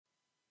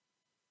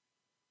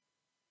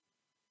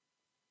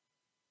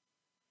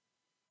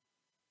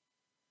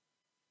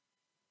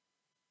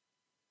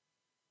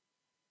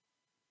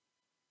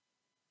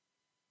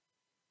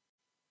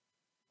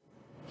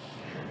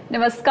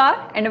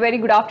Namaskar and a very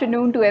good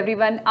afternoon to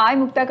everyone. I,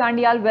 Mukta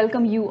Kandial,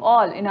 welcome you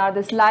all in our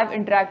this live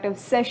interactive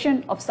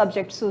session of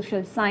Subject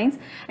Social Science,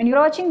 and you're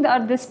watching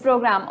this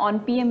program on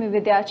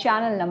PMeVIDYA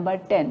channel number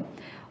 10.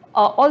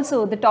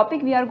 Also, the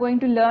topic we are going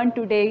to learn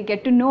today,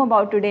 get to know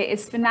about today,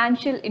 is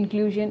financial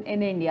inclusion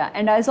in India.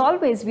 And as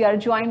always, we are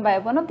joined by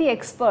one of the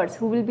experts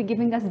who will be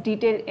giving us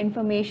detailed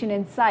information,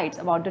 insights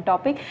about the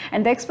topic.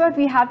 And the expert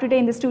we have today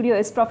in the studio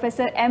is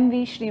Professor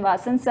M.V.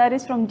 Srinivasan. Sir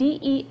is from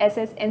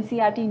DESS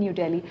NCERT, New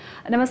Delhi.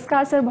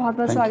 Namaskar, sir.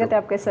 बहुत-बहुत स्वागत है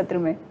आपके सत्र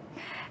में.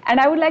 And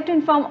I would like to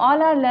inform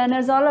all our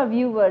learners, all our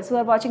viewers who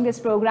are watching this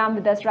program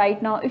with us right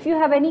now, if you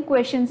have any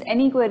questions,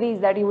 any queries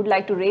that you would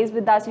like to raise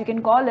with us, you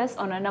can call us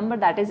on our number,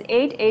 that is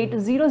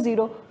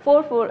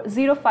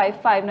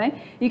 8800440559.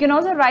 You can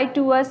also write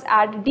to us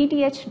at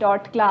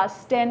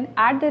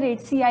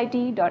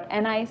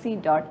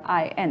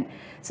dth.class10@cit.nic.in.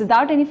 So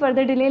without any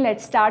further delay,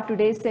 let's start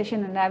today's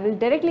session, and I will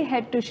directly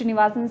head to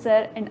Srinivasan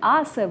sir and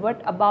ask sir what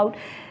about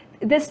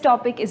this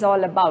topic is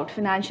all about,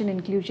 financial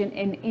inclusion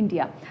in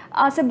India.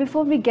 Sir,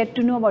 before we get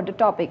to know about the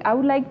topic, I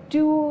would like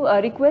to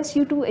request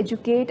you to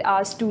educate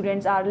our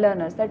students, our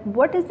learners, that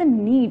what is the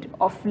need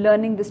of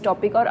learning this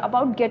topic or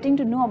about getting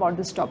to know about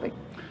this topic?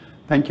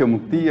 Thank you,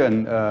 Mukti,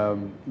 and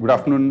good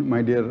afternoon,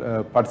 my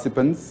dear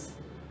participants,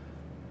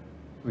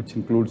 which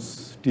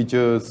includes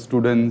teachers,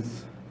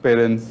 students,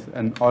 parents,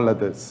 and all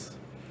others.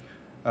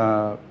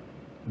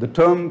 The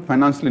term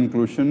financial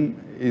inclusion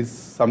is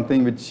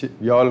something which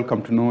we all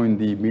come to know in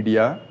the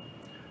media,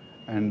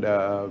 and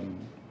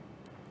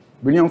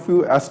many of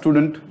you as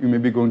student, you may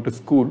be going to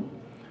school,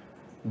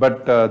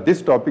 but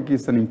this topic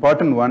is an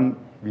important one.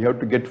 We have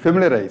to get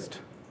familiarized.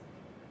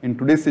 In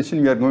today's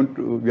session, we are not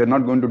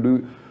going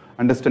to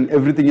understand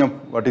everything of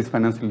what is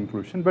financial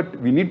inclusion, but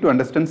we need to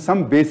understand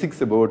some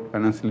basics about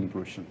financial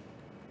inclusion.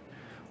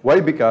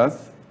 Why?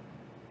 Because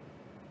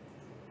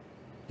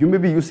you may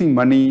be using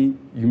money,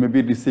 you may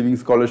be receiving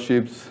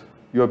scholarships,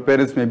 your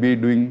parents may be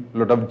doing a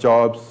lot of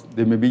jobs,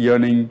 they may be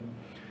earning,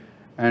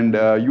 and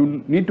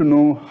you need to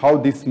know how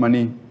this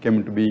money came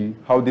into being,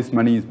 how this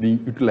money is being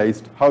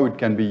utilized, how it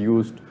can be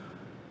used.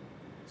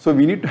 So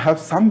we need to have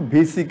some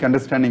basic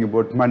understanding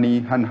about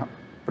money and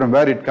from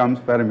where it comes,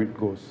 where it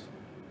goes.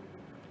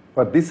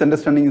 For this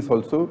understanding is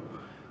also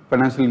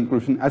financial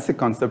inclusion as a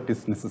concept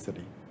is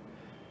necessary.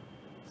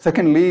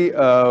 Secondly,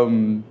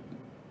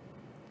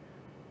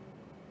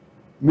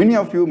 many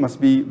of you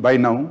must be by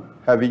now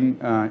having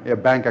a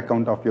bank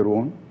account of your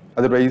own.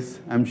 Otherwise,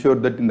 I'm sure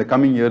that in the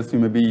coming years, you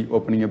may be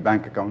opening a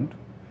bank account.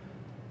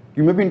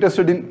 You may be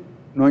interested in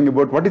knowing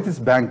about what this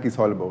bank is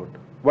all about,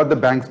 what the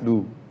banks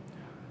do.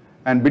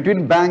 And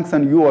between banks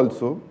and you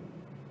also,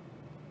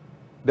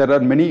 there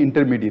are many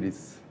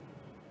intermediaries.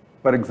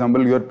 For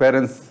example, your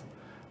parents,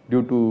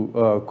 due to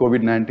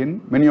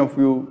COVID-19, many of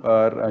you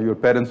are, your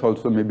parents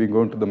also may be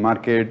going to the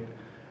market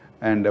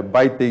and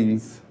buy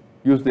things,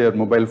 use their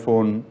mobile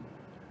phone,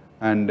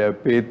 and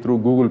pay through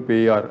Google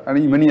Pay or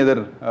many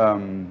other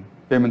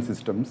payment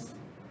systems.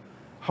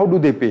 How do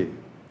they pay?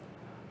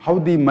 How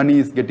the money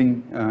is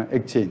getting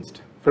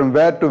exchanged? From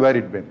where to where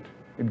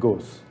it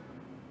goes.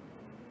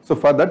 So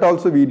for that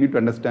also we need to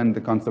understand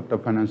the concept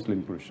of financial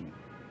inclusion.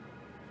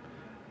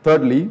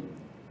 Thirdly,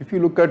 if you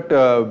look at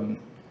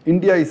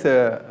India is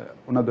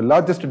one of the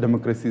largest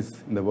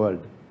democracies in the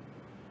world,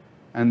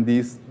 and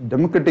this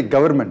democratic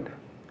government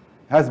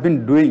has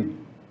been doing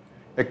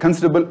a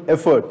considerable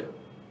effort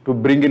to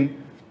bring in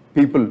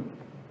people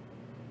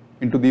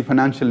into the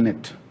financial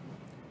net.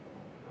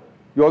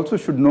 You also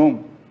should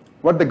know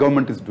what the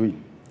government is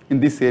doing in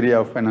this area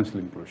of financial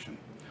inclusion.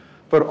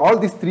 For all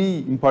these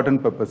three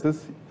important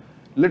purposes,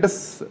 let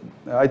us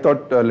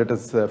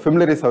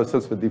familiarize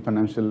ourselves with the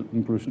financial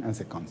inclusion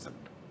as a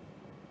concept.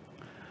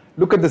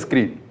 Look at the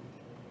screen.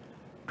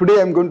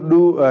 Today I'm going to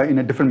do in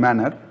a different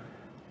manner.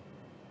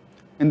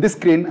 In this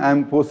screen,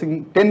 I'm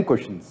posing 10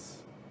 questions.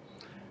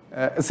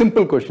 A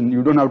simple question,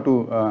 you don't have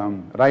to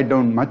write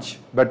down much,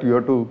 but you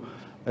have to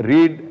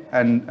read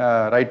and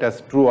write as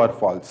true or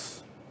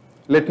false.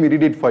 Let me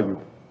read it for you.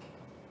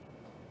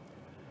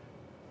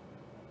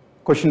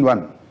 Question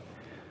 1.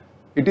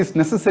 It is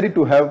necessary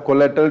to have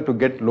collateral to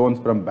get loans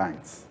from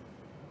banks.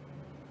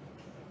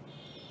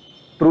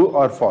 True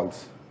or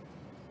false?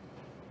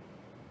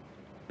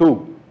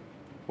 2.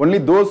 Only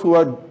those who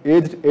are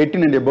aged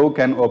 18 and above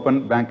can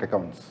open bank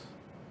accounts.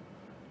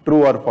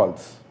 True or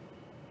false?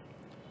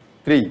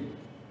 3.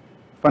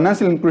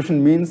 Financial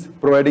inclusion means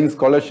providing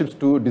scholarships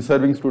to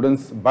deserving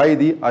students by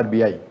the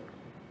RBI.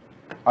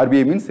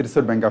 RBI means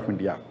Reserve Bank of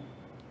India.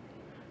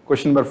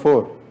 Question number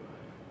 4.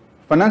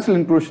 Financial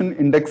inclusion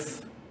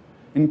index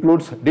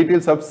includes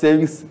details of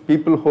savings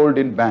people hold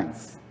in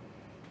banks.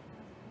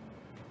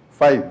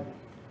 5.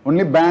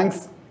 Only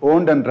banks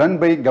owned and run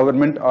by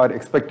government are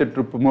expected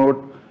to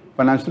promote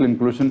financial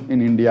inclusion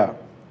in India.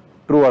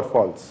 True or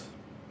false?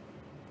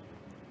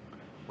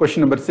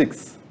 Question number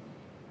 6.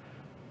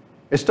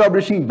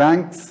 Establishing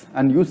banks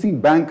and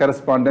using bank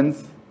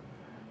correspondence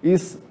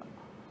is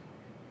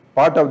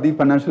part of the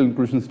financial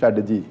inclusion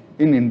strategy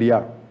in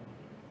India.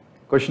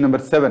 Question number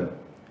 7.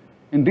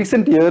 In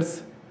recent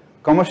years,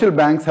 commercial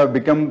banks have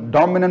become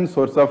dominant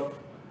source of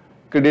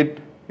credit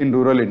in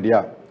rural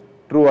India.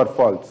 True or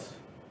false?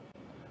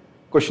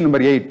 Question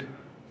number 8.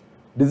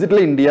 Digital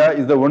India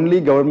is the only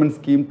government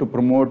scheme to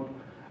promote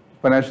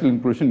financial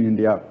inclusion in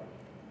India.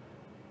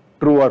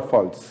 True or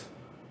false?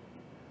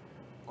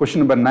 Question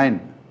number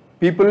 9.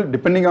 People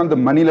depending on the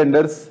money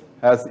lenders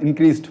has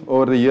increased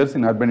over the years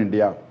in urban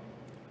India.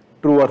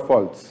 True or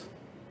false?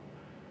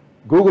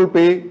 Google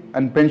Pay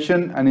and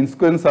pension and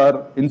insurance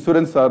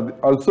are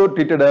also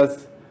treated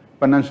as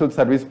financial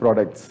service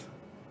products.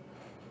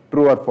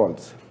 True or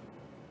false?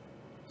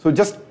 So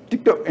just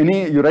tick to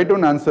you write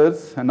down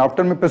answers, and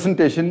after my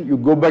presentation, you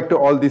go back to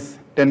all these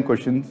 10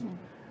 questions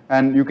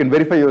and you can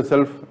verify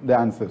yourself the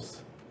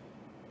answers.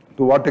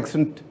 To what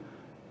extent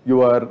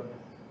you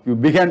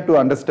began to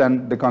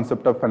understand the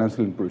concept of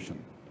financial inclusion.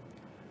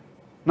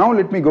 Now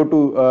let me go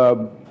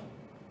to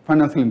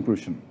financial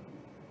inclusion.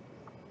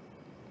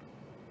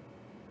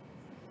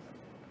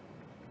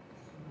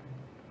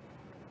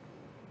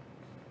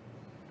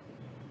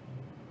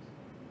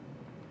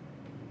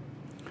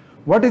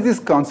 What is this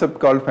concept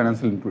called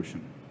financial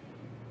inclusion?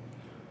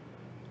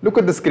 Look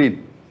at the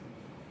screen.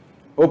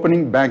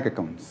 Opening bank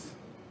accounts.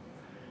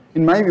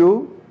 In my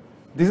view,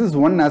 this is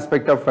one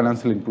aspect of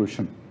financial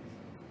inclusion.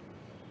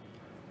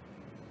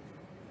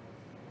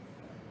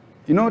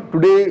 You know,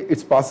 today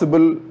it's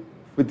possible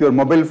with your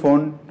mobile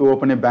phone to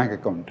open a bank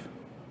account.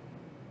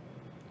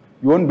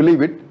 You won't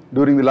believe it,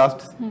 during the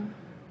last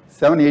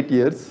 7-8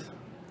 years,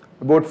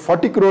 about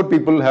 40 crore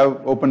people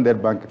have opened their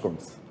bank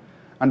accounts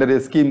under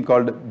a scheme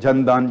called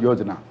Jan Dhan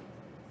Yojana.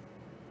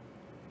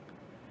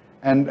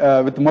 And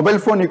with mobile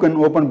phone, you can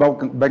open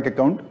bank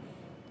account.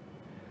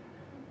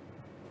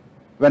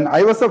 When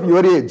I was of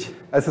your age,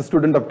 as a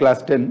student of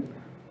class 10,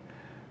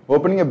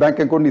 opening a bank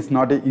account is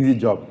not an easy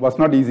job, was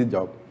not an easy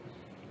job.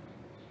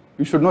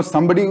 You should know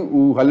somebody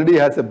who already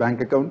has a bank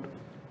account.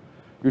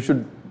 You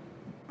should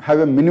have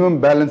a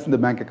minimum balance in the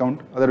bank account,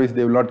 otherwise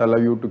they will not allow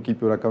you to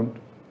keep your account.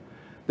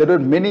 There are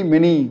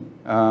many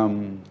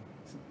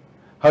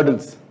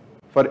hurdles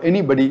for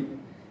anybody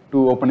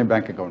to open a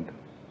bank account.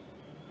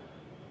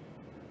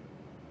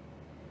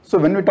 So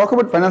when we talk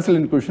about financial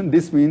inclusion,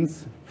 this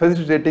means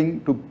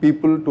facilitating to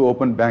people to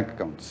open bank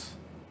accounts.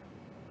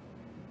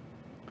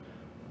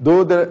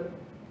 Though the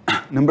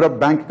number of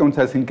bank accounts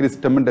has increased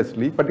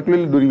tremendously,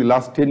 particularly during the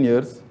last 10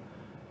 years,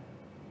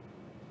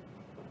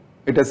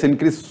 it has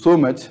increased so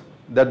much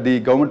that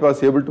the government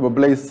was able to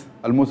mobilize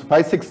almost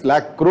 5-6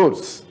 lakh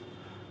crores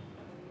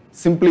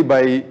simply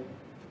by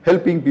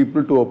helping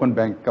people to open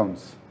bank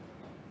accounts.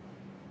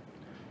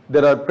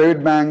 There are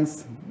private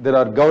banks, there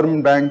are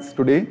government banks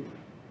today.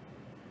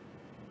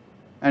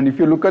 And if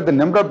you look at the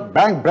number of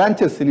bank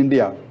branches in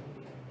India,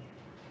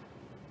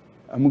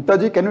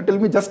 Muktaji, can you tell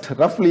me just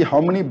roughly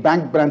how many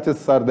bank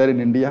branches are there in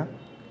India?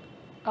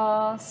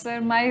 Sir,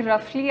 my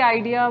roughly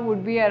idea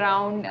would be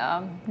around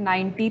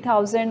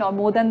 90,000 or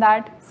more than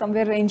that,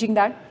 somewhere ranging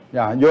that.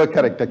 Yeah, you are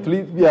correct.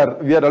 Actually, we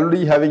are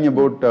already having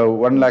about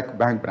 1 lakh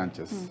bank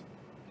branches.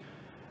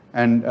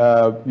 And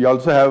we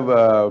also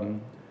have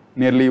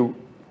nearly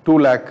 2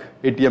 lakh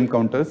ATM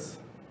counters,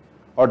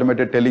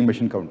 automated telling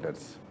machine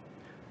counters.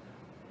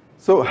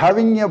 So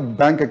having a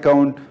bank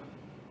account,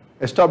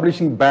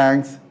 establishing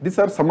banks, these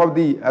are some of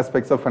the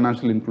aspects of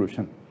financial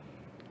inclusion.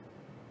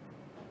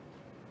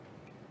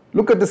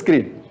 Look at the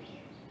screen.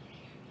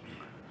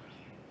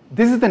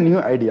 This is the new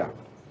idea.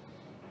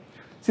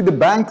 See, the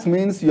banks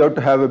means you have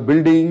to have a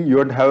building, you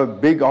have to have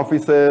big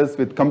offices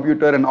with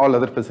computer and all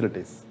other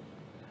facilities.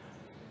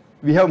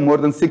 We have more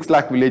than 6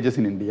 lakh villages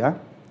in India.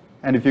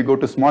 And if you go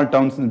to small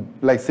towns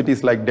like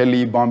cities like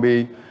Delhi,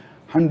 Bombay,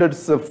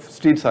 hundreds of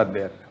streets are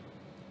there.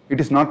 It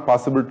is not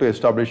possible to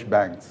establish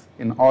banks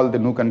in all the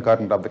nook and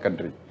corner of the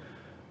country.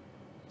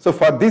 So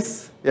for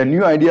this, a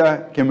new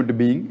idea came into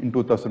being in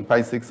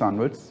 2005-06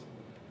 onwards,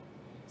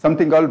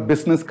 something called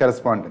business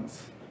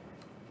correspondence.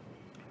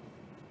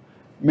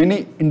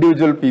 Many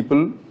individual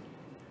people,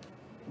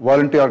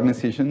 volunteer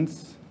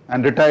organizations,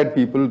 and retired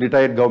people,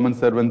 retired government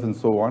servants and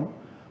so on,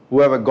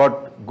 who have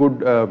got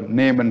good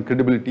name and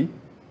credibility,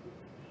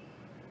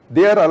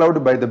 they are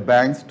allowed by the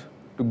banks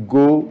to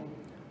go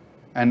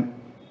and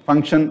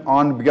function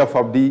on behalf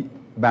of the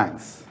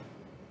banks.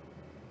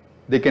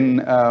 They can,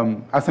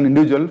 as an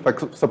individual,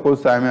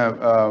 suppose I am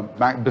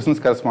a business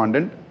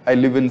correspondent, I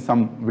live in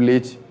some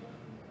village,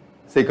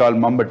 say called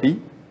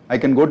Mambatti. I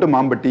can go to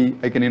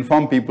Mambatti, I can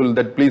inform people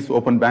that please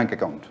open bank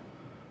account.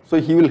 So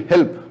he will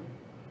help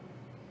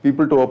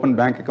people to open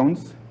bank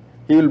accounts.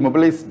 He will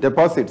mobilize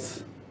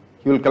deposits.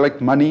 He will collect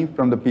money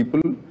from the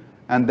people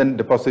and then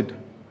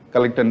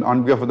collect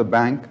on behalf of the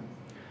bank.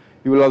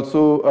 He will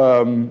also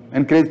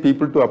encourage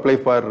people to apply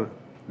for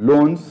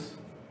loans,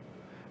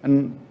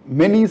 and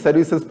many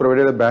services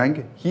provided by the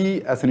bank,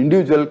 he as an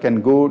individual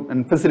can go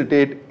and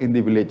facilitate in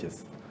the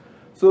villages.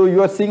 So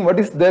you are seeing what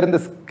is there in the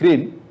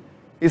screen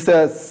is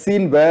a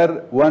scene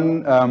where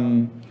one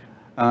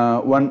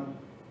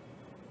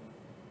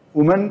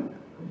woman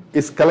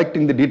is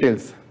collecting the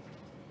details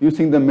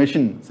using the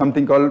machine,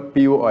 something called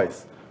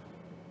POS.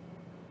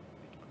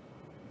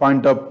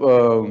 point of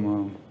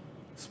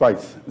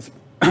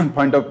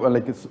point of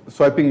like a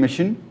swiping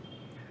machine.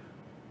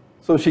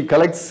 So she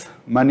collects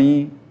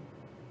money,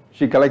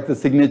 she collects the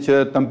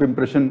signature, thumb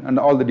impression, and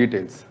all the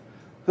details.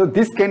 So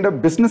this kind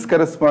of business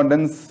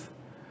correspondence,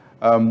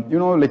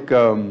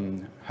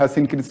 has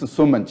increased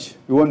so much.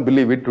 You won't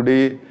believe it.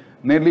 Today,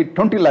 nearly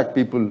 20 lakh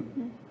people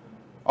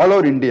all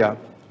over India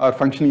are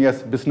functioning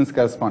as business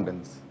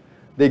correspondents.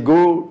 They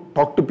go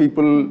talk to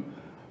people,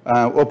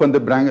 open the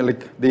bank,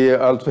 like they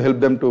also help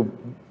them to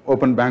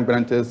open bank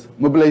branches,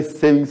 mobilize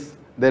savings,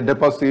 their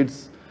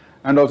deposits,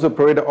 and also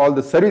provide all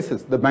the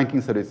services, the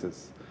banking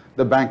services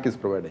the bank is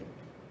providing.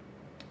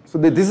 So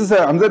this is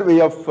another way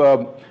of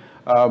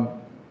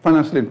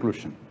financial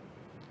inclusion.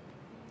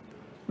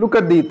 Look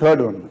at the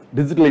third one,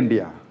 Digital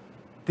India.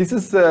 This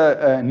is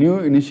a new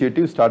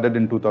initiative started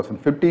in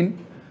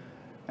 2015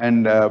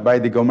 and by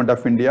the Government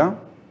of India.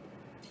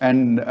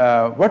 And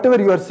whatever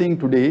you are seeing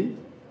today,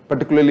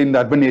 particularly in the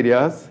urban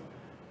areas,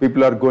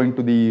 people are going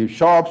to the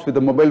shops with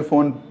a mobile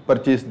phone,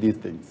 purchase these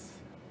things,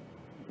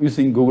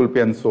 using Google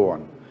Pay and so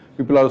on.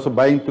 People are also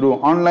buying through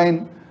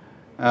online,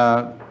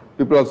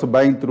 people are also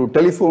buying through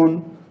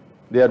telephone,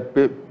 they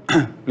are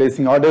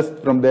placing orders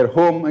from their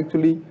home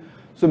actually.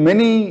 So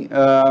many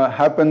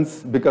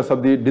happens because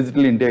of the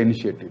Digital India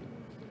initiative.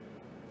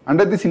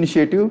 Under this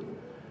initiative,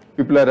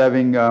 people are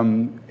having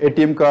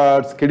ATM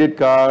cards, credit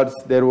cards,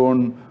 their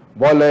own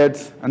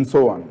wallets, and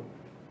so on.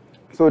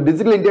 So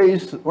Digital India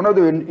is one of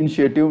the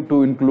initiatives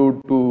to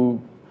include, to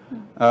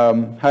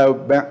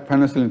have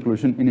financial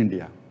inclusion in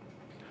India.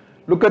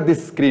 Look at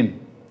this screen.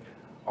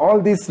 All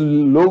these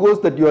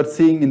logos that you are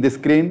seeing in the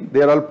screen,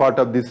 they are all part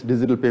of these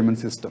digital payment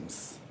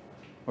systems.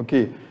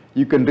 Okay,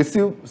 you can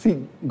receive,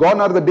 see, gone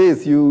are the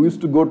days you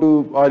used to go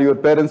to, or your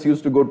parents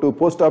used to go to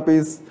post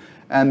office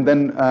and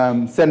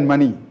then send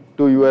money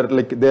to your,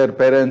 like their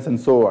parents and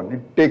so on.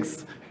 It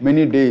takes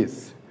many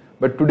days.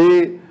 But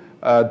today,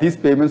 these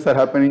payments are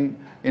happening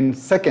in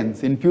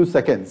seconds, in few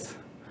seconds.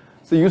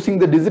 So using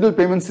the digital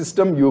payment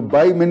system, you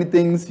buy many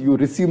things, you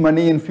receive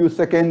money in few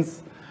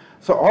seconds.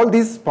 So all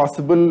this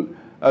possible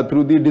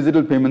through the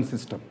digital payment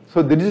system.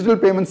 So the digital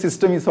payment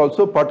system is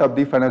also part of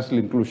the financial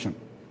inclusion.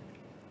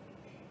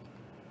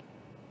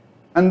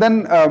 And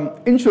then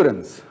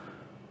insurance.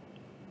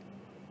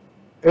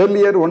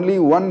 Earlier, only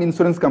one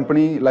insurance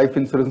company, Life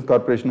Insurance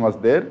Corporation was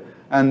there,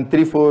 and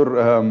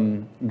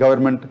 3-4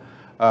 government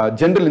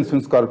general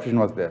insurance corporation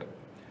was there.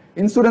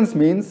 Insurance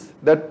means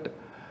that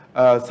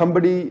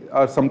somebody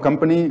or some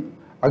company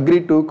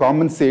agree to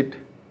compensate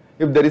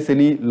if there is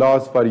any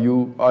loss for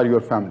you or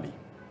your family.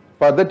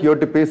 For that, you have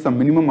to pay some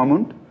minimum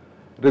amount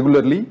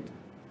regularly,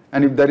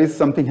 and if there is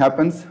something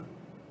happens,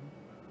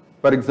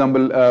 for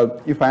example,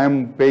 if I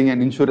am paying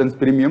an insurance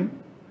premium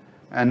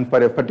and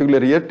for a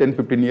particular year,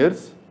 10-15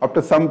 years,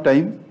 after some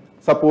time,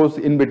 suppose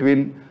in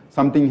between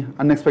something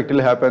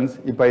unexpectedly happens,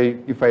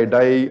 if I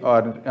die,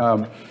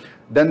 or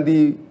then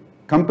the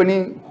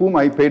company whom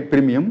I paid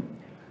premium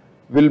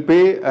will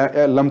pay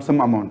a lump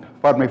sum amount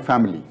for my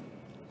family.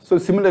 So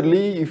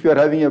similarly, if you are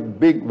having a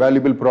big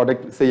valuable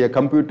product, say a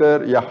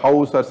computer, a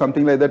house or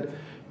something like that,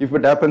 if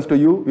it happens to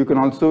you, you can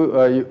also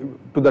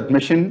to that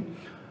machine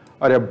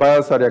or a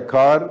bus or a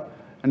car,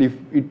 and if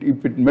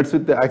it meets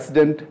with the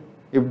accident,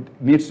 if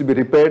it needs to be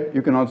repaired,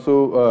 you can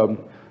also,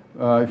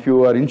 if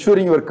you are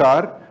insuring your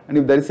car, and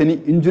if there is any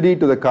injury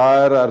to the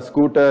car or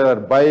scooter or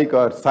bike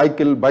or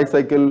cycle,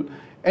 bicycle,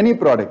 any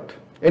product,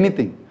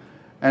 anything.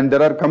 And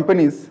there are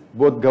companies,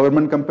 both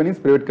government companies,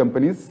 private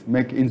companies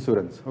make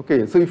insurance.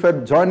 Okay, so if you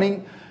are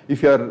joining,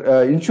 if you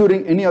are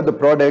insuring any of the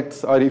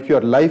products, or if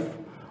your life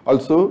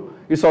also,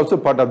 it's also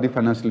part of the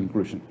financial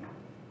inclusion.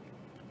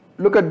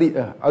 Look at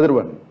the other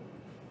one.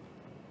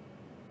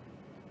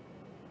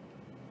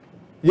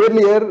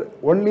 Earlier,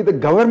 only the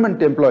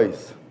government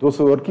employees, those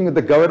who are working with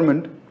the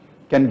government,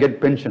 can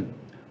get pension.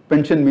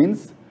 Pension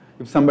means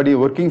if somebody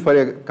working for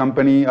a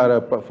company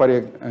or for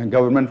a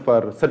government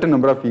for a certain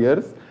number of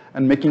years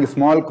and making a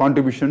small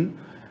contribution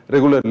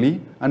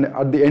regularly, and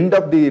at the end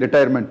of the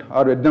retirement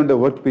or at the end of the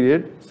work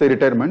period, say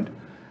retirement,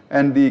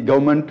 and the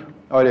government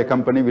or a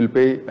company will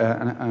pay,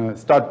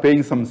 start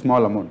paying some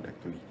small amount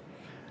actually.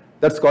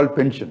 That's called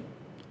pension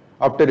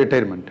after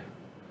retirement.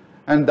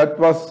 And that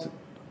was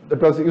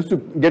used to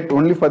get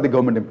only for the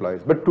government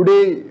employees. But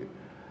today,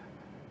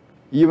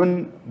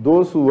 even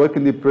those who work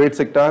in the private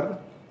sector,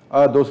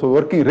 or those who are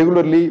working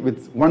regularly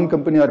with one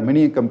company or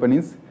many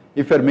companies,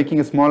 if you are making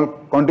a small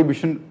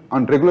contribution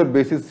on regular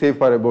basis, say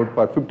for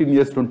about 15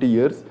 years, 20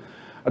 years,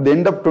 at the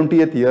end of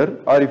 20th year,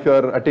 or if you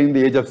are attaining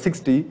the age of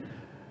 60,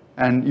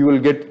 and you will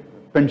get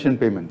pension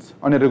payments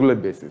on a regular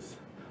basis.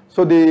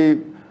 So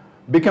the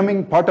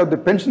becoming part of the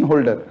pension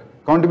holder,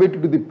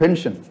 contributing to the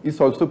pension, is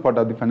also part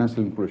of the financial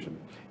inclusion.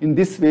 In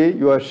this way,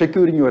 you are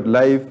securing your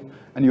life,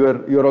 and you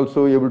are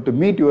also able to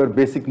meet your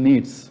basic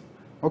needs.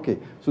 Okay,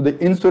 so the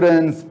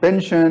insurance,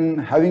 pension,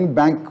 having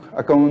bank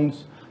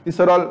accounts, these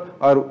are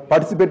all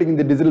participating in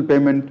the digital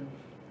payment.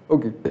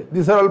 Okay,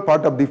 these are all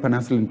part of the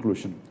financial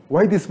inclusion.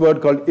 Why this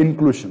word called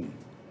inclusion?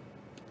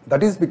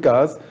 That is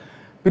because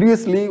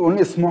previously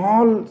only a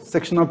small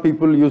section of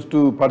people used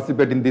to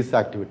participate in these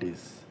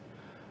activities.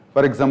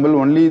 For example,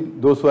 only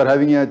those who are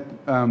having a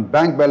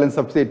bank balance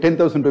of say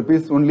 10,000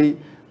 rupees, only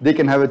they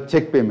can have a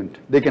check payment.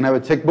 They can have a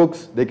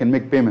checkbooks, they can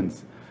make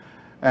payments.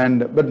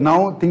 But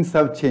now things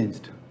have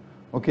changed.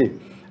 Okay,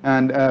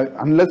 and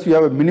unless you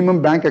have a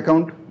minimum bank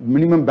account,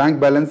 minimum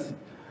bank balance,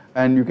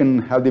 and you can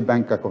have the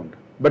bank account.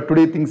 But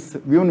today things,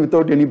 even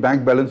without any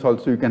bank balance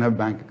also you can have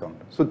bank account.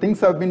 So things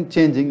have been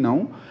changing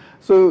now.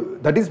 So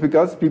that is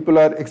because people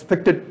are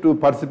expected to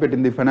participate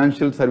in the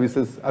financial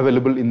services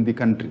available in the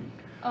country.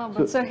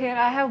 But so here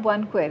I have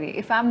one query.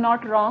 If I'm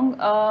not wrong,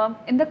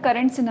 in the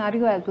current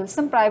scenario as well,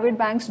 some private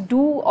banks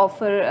do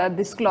offer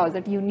this clause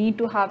that you need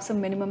to have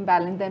some minimum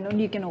balance, then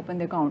only you can open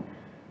the account.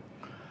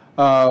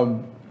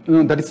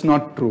 No, that is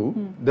not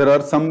true. There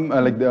are some,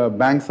 like the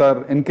banks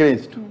are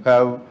encouraged to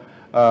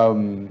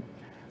have,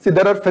 see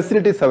there are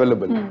facilities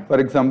available. For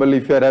example,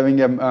 if you are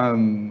having a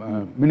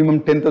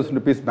minimum 10,000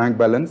 rupees bank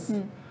balance,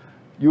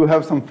 you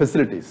have some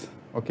facilities.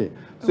 Okay.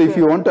 So if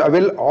you want to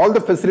avail all the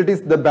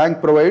facilities the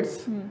bank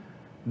provides,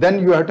 then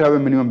you have to have a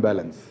minimum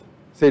balance,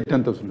 say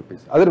 10,000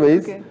 rupees.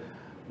 Otherwise,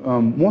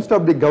 most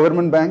of the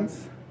government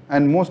banks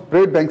and most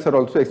private banks are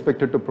also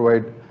expected to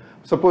provide.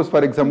 Suppose,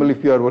 for example,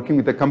 if you are working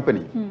with a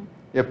company,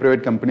 a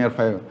private company or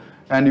five,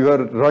 and you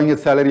are drawing a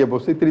salary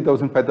about say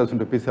 3,000, 5,000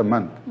 rupees a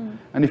month,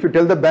 and if you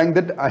tell the bank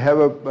that I have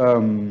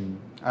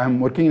I am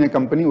working in a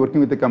company,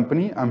 working with a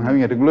company, I am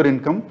having a regular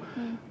income,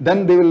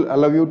 then they will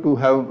allow you to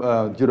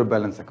have zero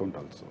balance account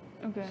also.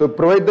 So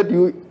provide that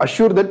you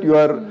assure that you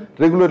are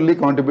regularly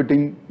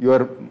contributing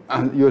your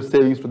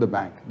savings to the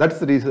bank. That's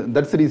the reason.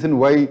 That's the reason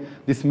why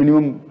this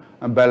minimum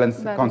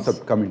balance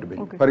concept come into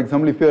being. For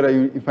example,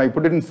 if I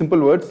put it in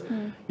simple words,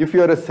 if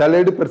you are a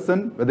salaried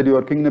person, whether you are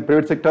working in a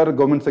private sector or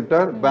government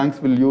sector, banks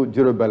will use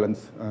zero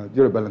balance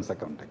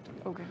account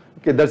actually.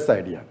 Okay, that's the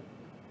idea.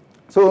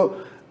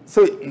 So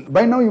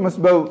by now you must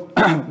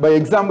have, by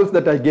examples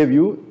that I gave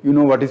you, you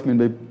know what is meant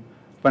by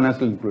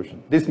financial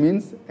inclusion. This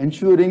means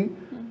ensuring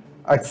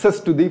access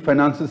to the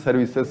financial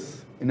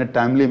services in a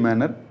timely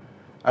manner,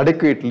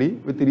 adequately,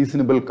 with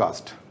reasonable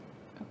cost.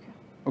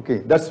 Okay,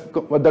 that's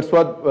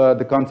what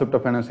the concept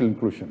of financial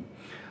inclusion.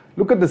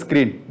 Look at the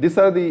screen. These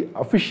are the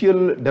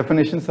official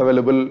definitions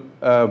available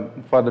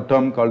for the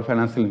term called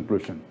financial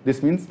inclusion.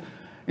 This means,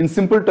 in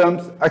simple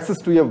terms, access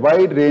to a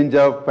wide range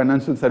of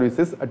financial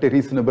services at a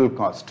reasonable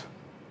cost.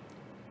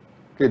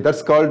 Okay,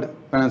 that's called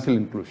financial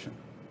inclusion.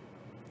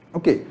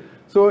 Okay.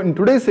 So in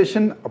today's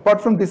session,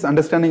 apart from this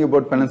understanding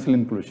about financial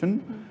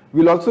inclusion,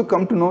 we'll also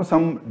come to know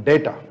some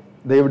data,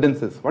 the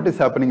evidences, what is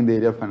happening in the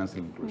area of financial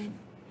inclusion.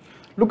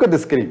 Look at the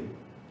screen.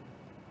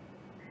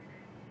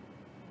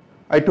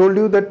 I told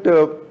you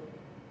that,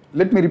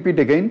 let me repeat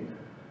again,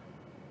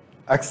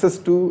 access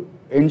to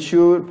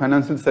ensure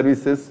financial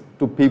services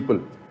to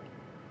people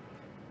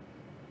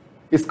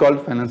is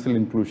called financial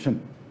inclusion.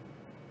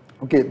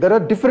 Okay, there are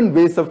different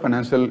ways of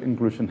financial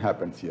inclusion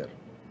happens here.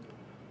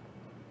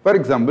 For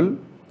example,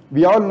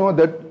 we all know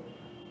that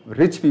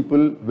rich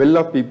people,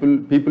 well-off people,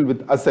 people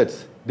with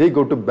assets, they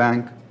go to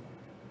bank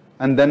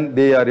and then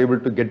they are able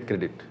to get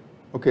credit.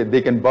 Okay,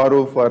 they can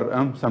borrow for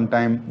some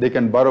time, they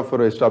can borrow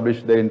for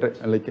establish their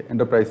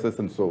enterprises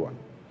and so on.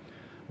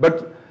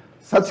 But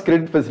such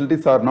credit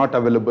facilities are not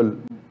available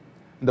in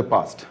the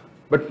past.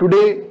 But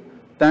today,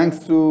 thanks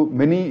to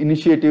many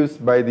initiatives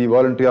by the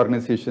voluntary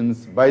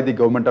organizations, by the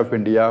government of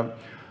India,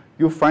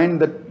 you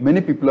find that many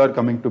people are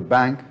coming to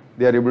bank,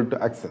 they are able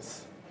to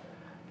access.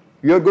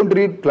 You are going to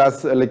read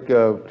class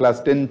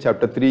 10,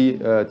 chapter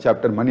 3,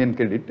 chapter Money and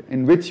Credit,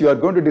 in which you are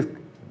going to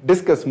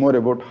discuss more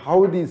about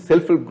how these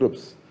self-help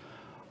groups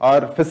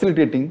are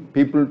facilitating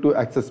people to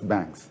access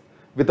banks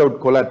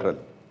without collateral.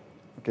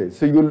 Okay,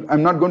 so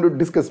I'm not going to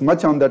discuss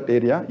much on that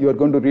area. You are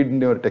going to read in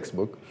your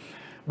textbook.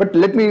 But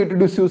let me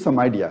introduce you some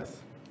ideas.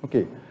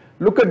 Okay,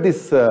 look at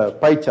this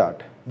pie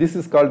chart. This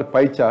is called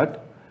pie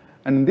chart.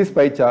 And in this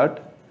pie chart,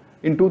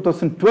 in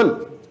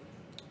 2012,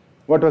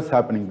 what was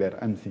happening there?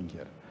 I'm seeing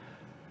here.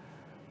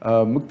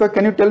 Mukta,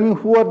 can you tell me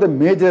who are the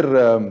major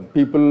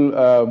people?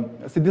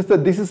 See,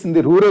 this is in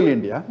the rural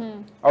India.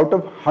 Out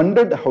of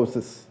 100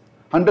 houses,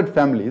 100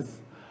 families,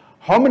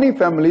 how many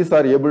families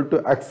are able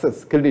to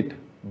access credit,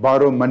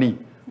 borrow money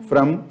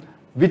from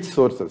which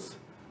sources?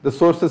 The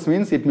sources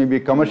means it may be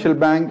commercial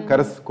bank,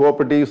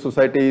 cooperative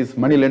societies,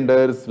 money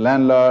lenders,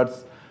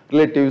 landlords,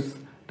 relatives,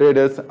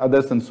 traders,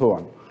 others, and so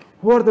on.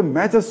 Who are the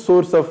major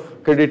source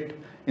of credit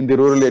in the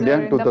rural area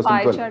in 2012? In the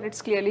pie chart, it's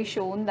clearly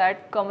shown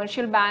that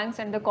commercial banks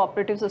and the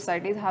cooperative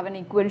societies have an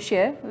equal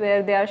share,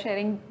 where they are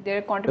sharing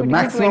their contributing.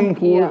 The maximum,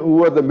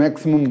 who are the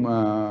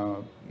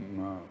maximum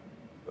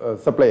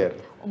supplier?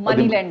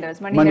 Money lenders.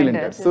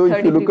 So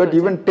if you look at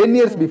even 10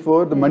 years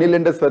before, the money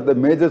lenders were the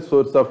major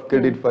source of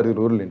credit for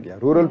rural India.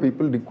 Rural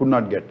people could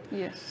not get.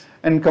 Yes.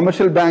 And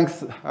commercial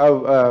banks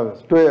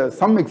have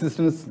some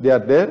existence, they are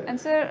there. And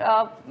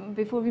sir,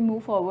 before we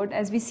move forward,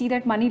 as we see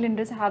that money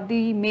lenders have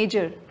the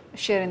major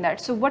share in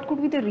that. So what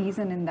could be the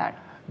reason in that?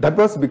 That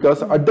was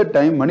because at that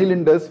time money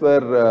lenders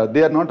were,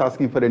 they are not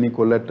asking for any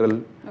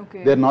collateral.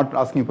 Okay. They are not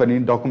asking for any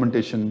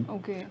documentation.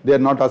 Okay. They are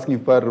not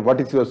asking for what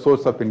is your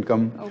source of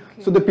income.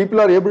 Okay. So the people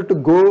are able to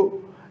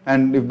go,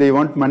 and if they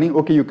want money,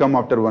 okay, you come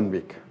after 1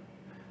 week.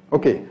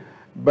 Okay.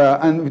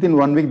 But, and within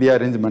 1 week they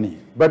arrange money.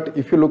 But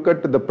if you look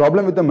at the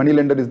problem with the money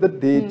lender is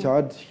that they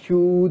charge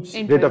huge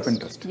rate of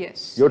interest.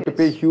 Yes. You have to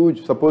pay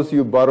huge. Suppose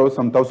you borrow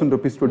some 1,000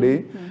 rupees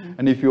today,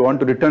 and if you want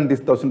to return this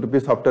 1,000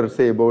 rupees after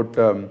say about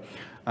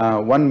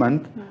 1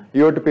 month,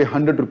 you have to pay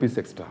 100 rupees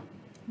extra,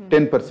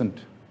 10%.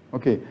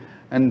 Okay,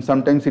 and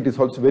sometimes it is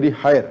also very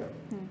higher.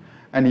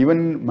 And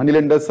even money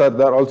lenders are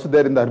there also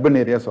there in the urban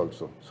areas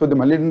also. So the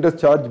money lenders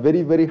charge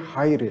very, very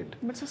high rate.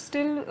 But so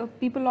still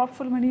people opt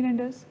for money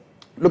lenders?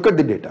 Look at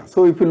the data.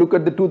 So if you look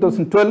at the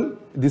 2012,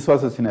 this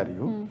was a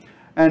scenario.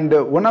 And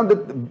one of the,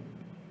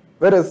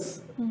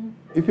 whereas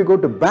if you go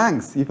to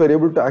banks, if you are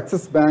able to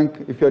access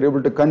bank, if you are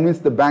able to convince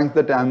the bank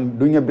that I am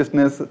doing a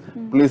business,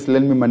 please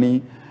lend me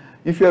money.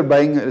 If you are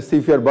buying, see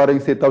if you are borrowing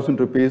say 1,000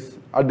 rupees,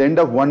 at the end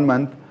of 1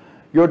 month,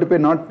 you have to pay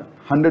not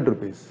 100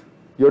 rupees.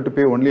 You have to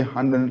pay only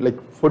 100, like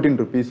 14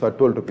 rupees or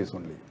 12 rupees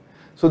only.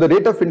 So the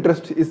rate of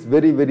interest is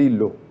very, very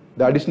low.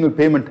 The additional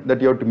payment that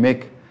you have to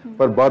make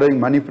for borrowing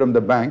money from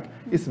the bank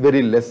is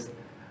very less.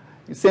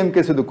 Same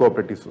case with the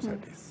cooperative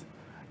societies.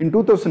 In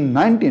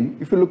 2019,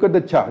 if you look at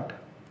the chart,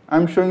 I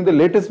am showing the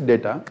latest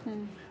data.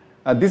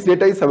 This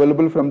data is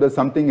available from the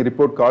something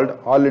report called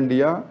All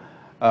India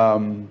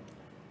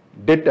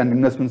Debt and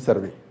Investment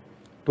Survey,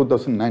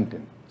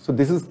 2019. So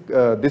this is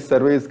this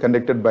survey is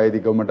conducted by the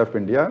Government of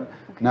India,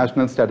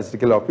 National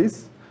Statistical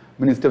Office,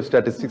 Ministry of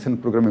Statistics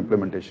and Program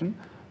Implementation.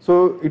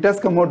 So it has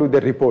come out with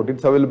a report.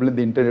 It's available in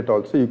the internet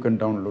also. You can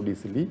download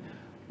easily.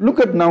 Look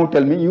at now,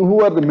 tell me, you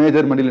who are the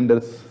major money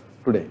lenders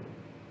today?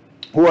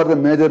 Who are the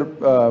major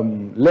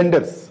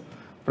lenders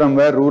from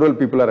where rural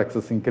people are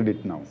accessing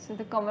credit now? So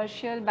the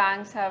commercial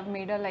banks have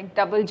made a like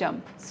double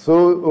jump.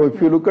 So if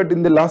you look at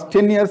in the last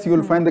 10 years, you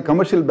will find the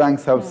commercial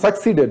banks have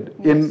succeeded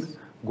in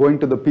going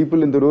to the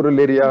people in the rural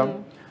area,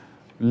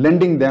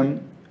 lending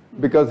them,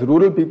 because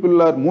rural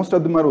people are, most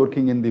of them are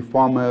working in the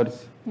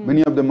farmers,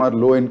 many of them are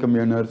low income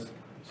earners.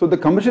 So the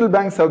commercial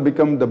banks have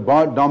become the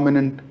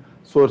dominant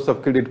source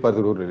of credit for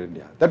the rural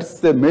India. That's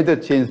the major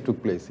change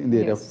took place in the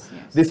area.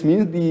 This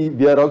means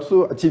we are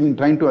also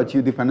trying to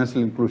achieve the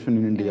financial inclusion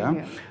in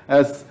India.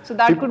 As so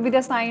that could be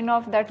the sign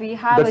of that we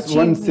have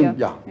achieved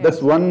here.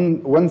 That's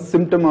one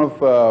symptom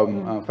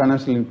of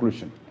financial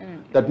inclusion.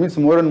 That means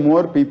more and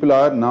more people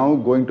are now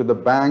going to the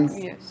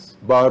banks,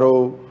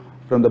 borrow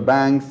from the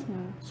banks,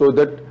 so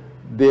that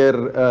their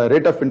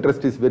rate of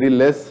interest is very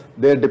less.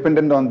 Their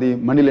dependent on the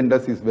money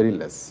lenders is very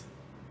less.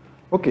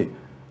 Okay.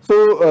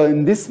 So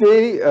in this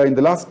way, in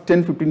the last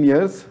 10-15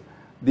 years,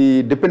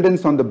 the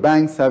dependence on the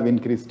banks have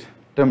increased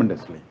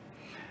tremendously.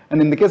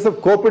 And in the case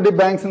of cooperative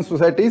banks and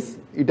societies,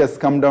 it has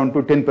come down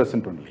to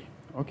 10% only.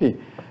 Okay.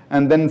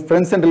 And then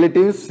friends and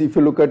relatives, if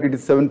you look at it,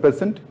 is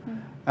 7%.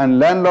 And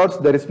landlords,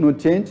 there is no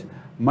change.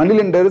 Money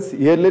lenders,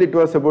 earlier it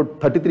was about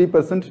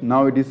 33%,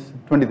 now it is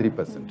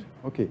 23%.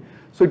 Okay.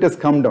 So it has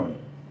come down.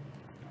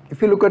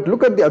 If you look at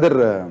the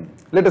other,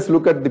 let us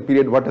look at the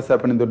period, what has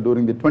happened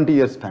during the 20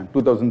 years time,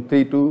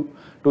 2003 to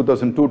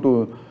 2002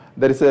 to,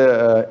 there is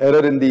a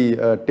error in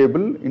the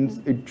table,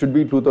 it should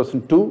be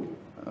 2002,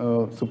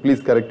 so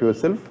please correct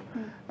yourself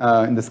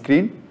in the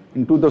screen.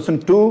 In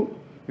 2002,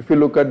 if you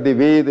look at the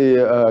way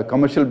the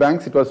commercial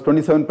banks, it was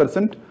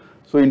 27%,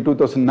 so in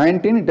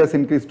 2019 it has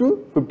increased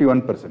to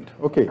 51%.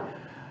 Okay.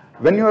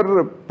 When you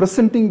are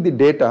presenting the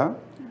data,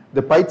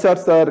 the pie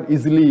charts are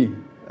easily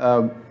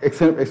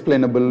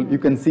explainable, you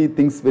can see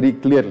things very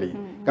clearly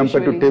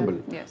compared to table.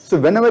 So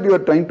whenever you are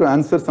trying to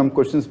answer some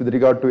questions with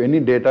regard to any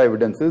data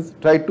evidences,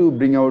 try to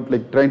bring out,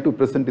 like trying to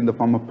present in the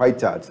form of pie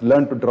charts.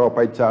 Learn to draw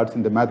pie charts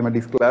in the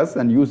mathematics class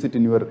and use it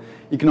in your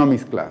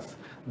economics class.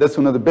 That's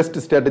one of the best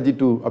strategy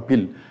to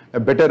appeal, a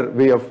better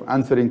way of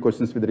answering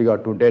questions with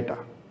regard to data.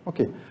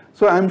 Okay.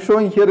 So I'm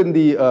showing here in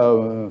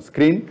the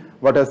screen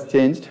what has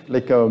changed,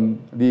 like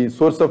the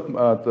source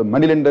of the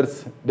money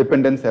lenders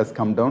dependence has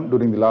come down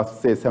during the last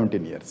say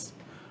 17 years.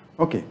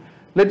 Okay.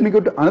 Let me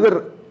go to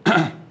another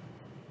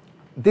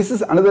this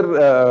is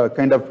another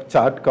kind of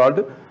chart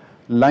called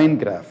line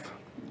graph.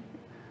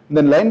 In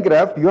the line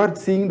graph, you are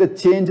seeing the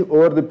change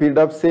over the period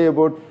of say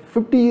about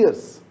 50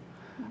 years.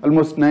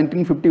 Almost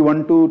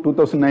 1951 to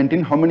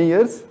 2019, how many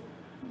years?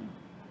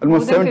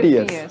 Almost 70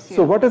 years.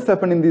 So what has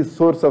happened in this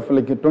source of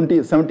like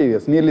 70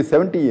 years, nearly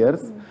 70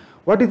 years?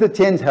 What is the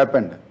change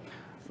happened?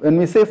 When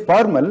we say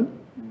formal,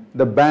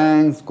 the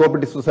banks,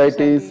 cooperative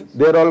societies,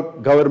 they are all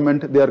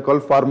government, they are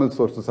called formal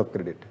sources of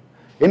credit.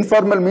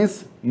 Informal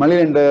means money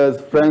lenders,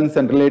 friends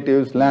and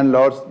relatives,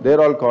 landlords, they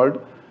are all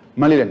called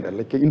money lender,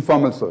 like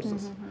informal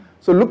sources.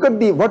 So look at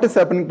what is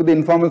happening to the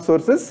informal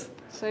sources.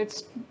 So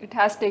it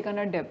has taken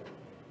a dip.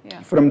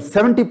 From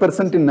 70%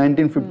 in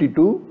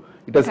 1952,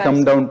 it has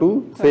come down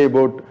to say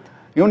about,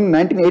 even in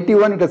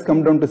 1981 it has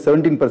come down to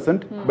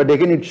 17%, but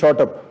again it shot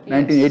up.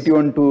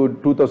 1981 to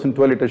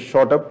 2012 it has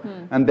shot up,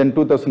 and then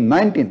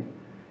 2019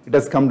 it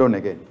has come down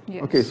again.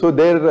 Yes. Okay, so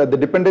there the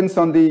dependence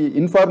on the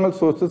informal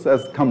sources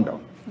has come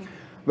down.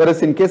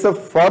 Whereas in case of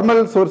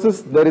formal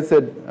sources, there is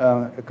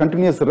a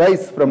continuous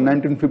rise from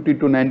 1950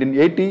 to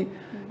 1980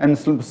 and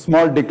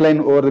small decline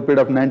over the period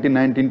of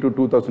 1919 to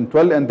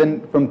 2012, and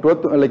then from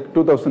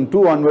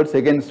 2002 onwards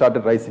again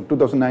started rising.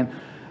 2009,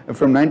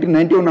 from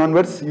 1991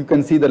 onwards, you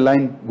can see the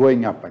line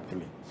going up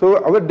actually.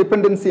 So our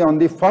dependency on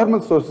the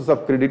formal sources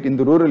of credit in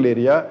the rural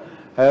area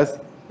has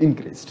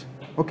increased.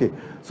 Okay,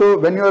 so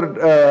when you are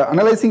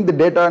analyzing the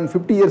data in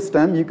 50 years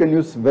time, you can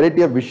use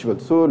variety of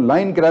visuals. So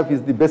line graph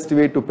is the best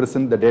way to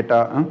present the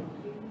data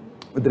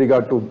with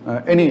regard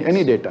to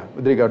any data,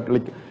 with regard to,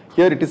 like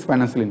here it is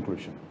financial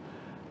inclusion.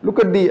 Look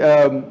at the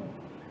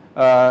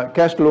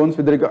cash loans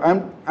with regard,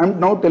 I'm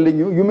now telling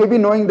you, you may be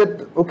knowing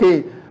that,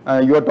 okay,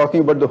 you are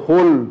talking about the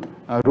whole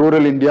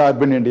rural India,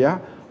 urban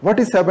India. What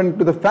is happening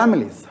to the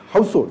families,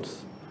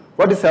 households?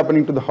 What is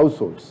happening to the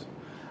households?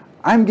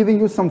 I'm giving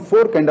you some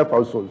 4 kind of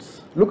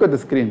households. Look at the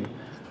screen.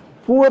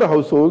 Poor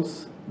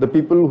households, the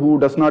people who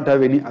does not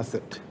have any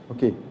asset,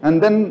 okay?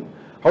 And then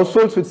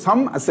households with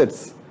some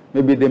assets,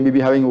 maybe they may be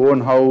having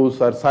own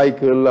house or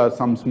cycle or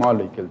some small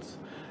vehicles.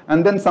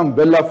 And then some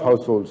well-off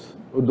households,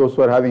 those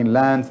who are having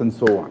lands and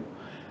so on.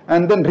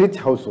 And then rich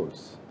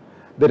households.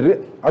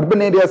 The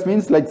urban areas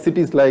means like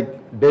cities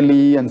like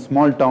Delhi and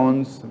small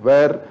towns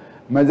where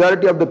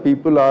majority of the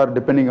people are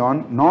depending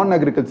on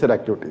non-agricultural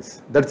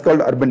activities. That's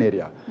called urban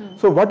area.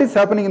 So what is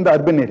happening in the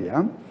urban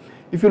area?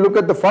 If you look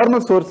at the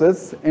formal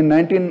sources in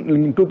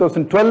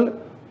 2012,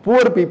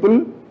 poor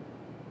people,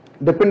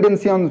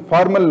 dependency on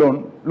formal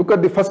loan, look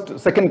at the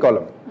second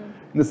column.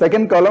 In the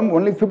second column,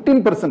 only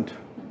 15%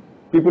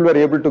 people were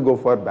able to go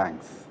for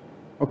banks.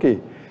 Okay.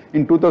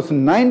 In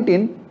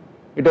 2019,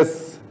 it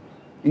has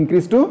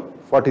increased to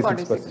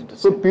 46%.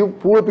 So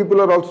poor people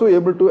are also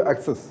able to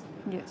access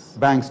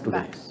banks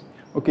today.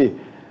 Okay,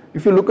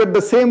 if you look at the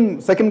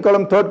same second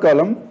column, third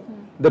column,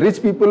 the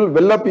rich people,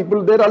 well-off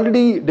people, they're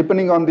already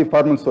depending on the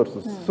formal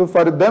sources. So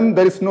for them,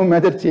 there is no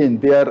major change.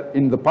 They are,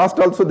 in the past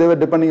also, they were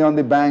depending on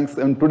the banks,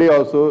 and today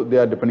also, they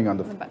are depending on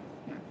the bank.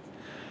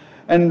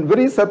 And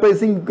very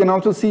surprising, you can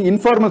also see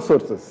informal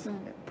sources.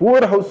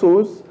 Poor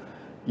households,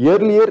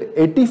 earlier,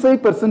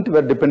 85%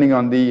 were depending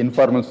on the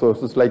informal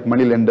sources like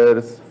money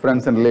lenders,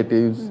 friends and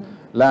relatives,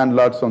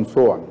 landlords, and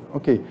so on.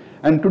 Okay,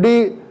 and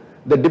today,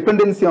 the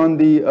dependency on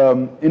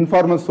the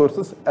informal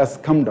sources has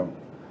come down.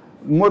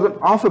 More than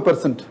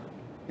 0.5%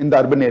 in the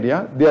urban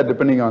area, they are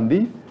depending on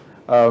the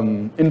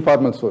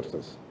informal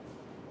sources.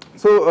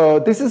 So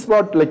this is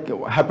what like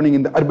happening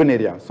in the urban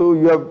area. So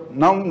you have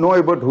now know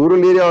about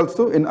rural area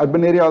also, in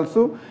urban area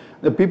also,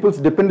 the people's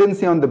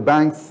dependency on the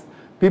banks,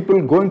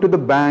 people going to the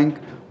bank,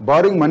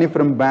 borrowing money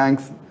from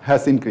banks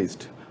has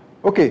increased.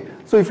 Okay,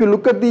 so if you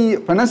look at the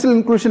financial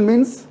inclusion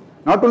means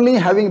not only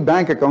having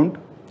bank account,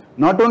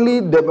 not only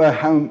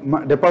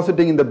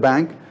depositing in the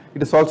bank,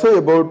 it is also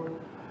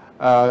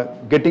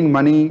about getting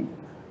money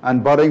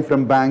and borrowing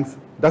from banks.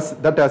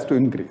 That has to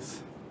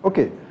increase.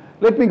 Okay,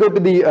 let me go to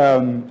the,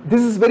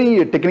 this is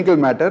very technical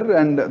matter,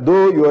 and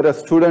though you are a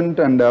student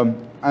and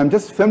I'm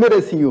just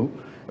familiarizing you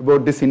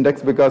about this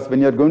index, because when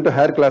you are going to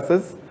higher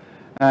classes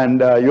and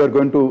you are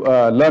going to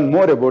learn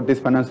more about this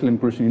financial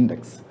inclusion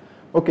index.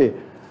 Okay,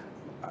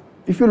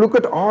 if you look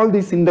at all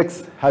these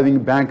index having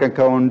bank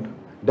account,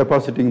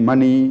 depositing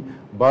money,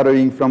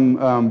 borrowing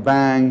from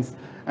banks,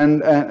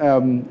 and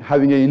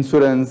having an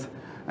insurance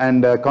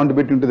and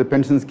contributing to the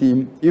pension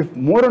scheme, if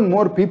more and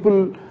more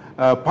people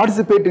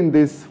participate in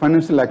these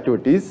financial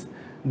activities,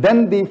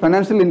 then the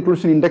financial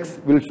inclusion index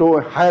will show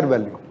a higher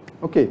value.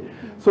 Okay,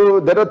 so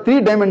there are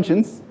 3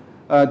 dimensions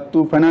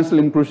to financial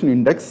inclusion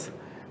index.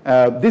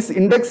 This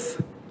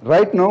index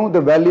right now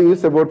the value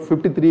is about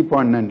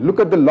 53.9. Look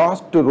at the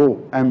last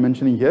row I am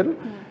mentioning here.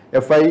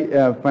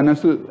 FI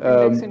financial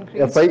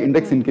FI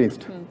index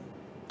increased.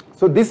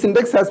 So this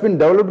index has been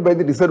developed by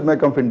the Reserve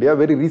Bank of India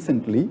very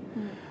recently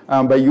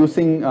by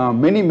using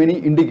many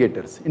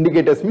indicators.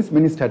 Indicators means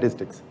many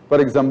statistics.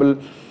 For example,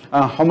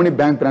 how many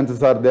bank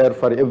branches are there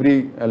for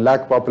every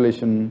lakh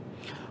population,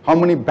 how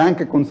many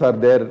bank accounts are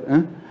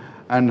there,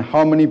 and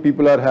how many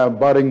people are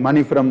borrowing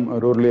money from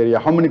rural area,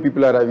 how many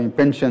people are having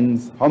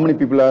pensions, how many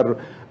people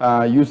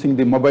are using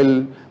the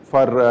mobile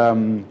for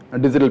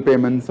digital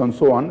payments and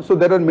so on. So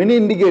there are many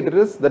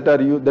indicators that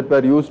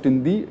were used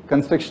in the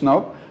construction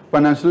of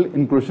financial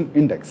inclusion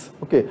index.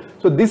 Okay,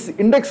 so this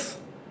index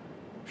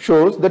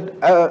shows that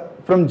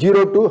from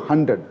 0 to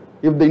 100.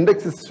 If the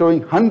index is showing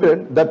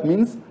 100, that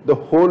means the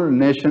whole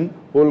nation,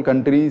 whole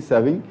country is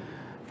having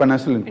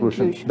financial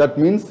inclusion. That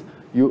means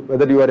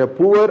whether you are a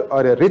poor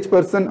or a rich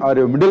person or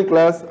a middle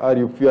class, or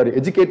if you are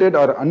educated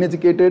or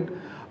uneducated,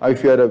 or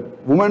if you are a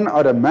woman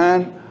or a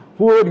man,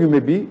 whoever you may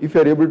be, if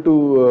you are able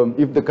to,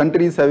 if the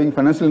country is having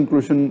financial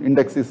inclusion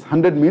index is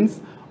 100 means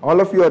all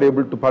of you are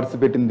able to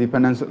participate in the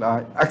financial,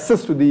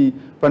 access to the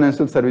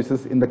financial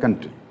services in the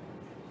country.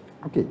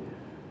 Okay.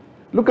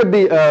 Look at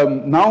the,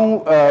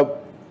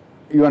 now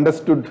you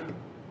understood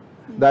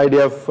the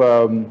idea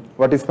of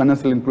what is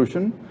financial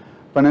inclusion.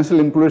 Financial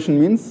inclusion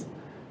means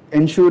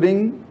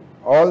ensuring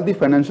all the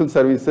financial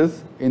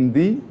services in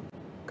the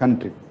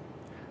country.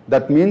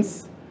 That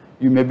means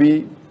you may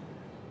be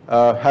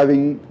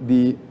having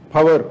the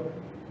power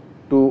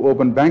to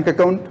open bank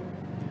account.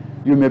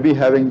 You may be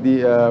having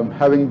the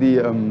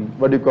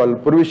what you call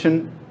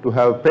provision to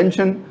have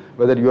pension,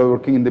 whether you are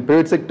working in the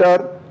private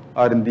sector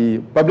or in the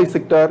public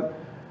sector.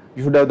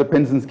 You should have the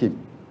pension scheme.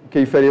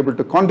 Okay, if you are able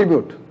to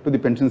contribute to the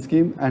pension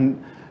scheme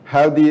and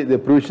have the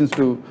provisions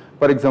to,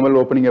 for example,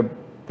 opening a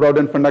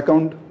provident fund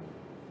account,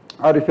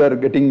 or if you are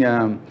getting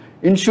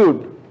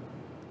insured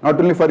not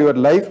only for your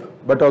life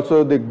but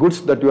also the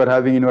goods that you are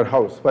having in your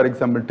house, for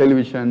example,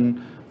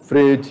 television,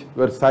 fridge,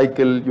 your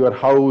cycle, your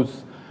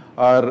house,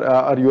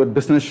 or your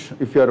business,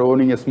 if you are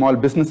owning a small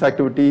business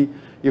activity,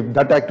 if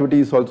that activity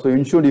is also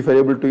insured, if you are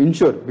able to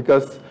insure,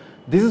 because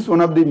this is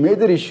one of the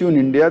major issue in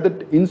India,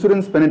 that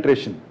insurance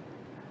penetration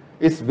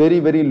is very,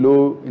 very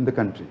low in the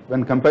country.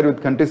 When compared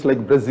with countries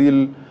like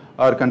Brazil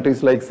or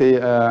countries like, say,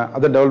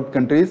 other developed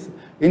countries,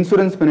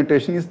 insurance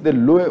penetration is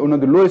one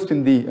of the lowest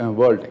in the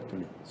world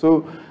actually.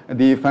 So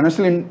the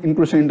financial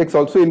inclusion index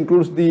also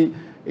includes the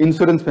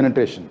insurance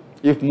penetration.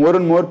 If more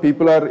and more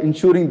people are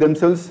insuring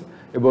themselves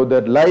about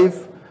their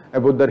life,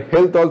 about their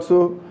health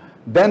also,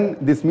 then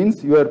this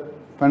means your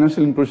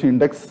financial inclusion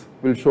index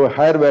will show a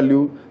higher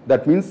value.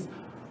 That means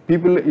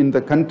people in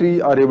the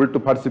country are able to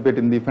participate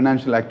in the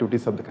financial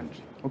activities of the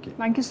country. Okay.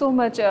 Thank you so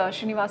much,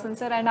 Srinivasan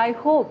sir, and I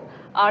hope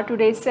our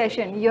today's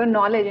session, your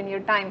knowledge and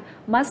your time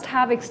must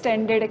have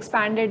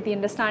expanded the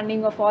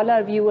understanding of all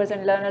our viewers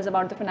and learners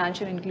about the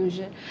financial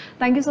inclusion.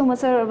 Thank you so much,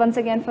 sir, once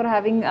again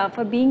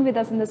for being with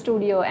us in the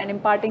studio and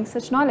imparting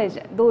such knowledge,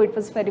 though it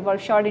was very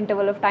short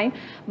interval of time,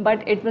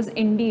 but it was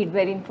indeed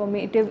very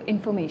informative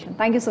information.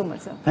 Thank you so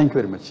much, sir. Thank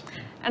you very much.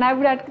 And I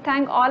would like to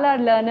thank all our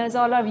learners,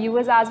 all our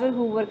viewers as well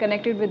who were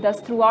connected with us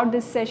throughout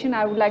this session.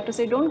 I would like to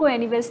say don't go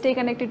anywhere, stay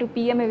connected to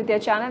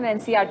PMeVIDYA channel and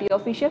NCRT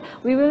Official.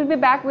 We will be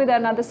back with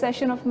another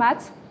session of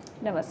Maths.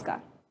 Namaskar.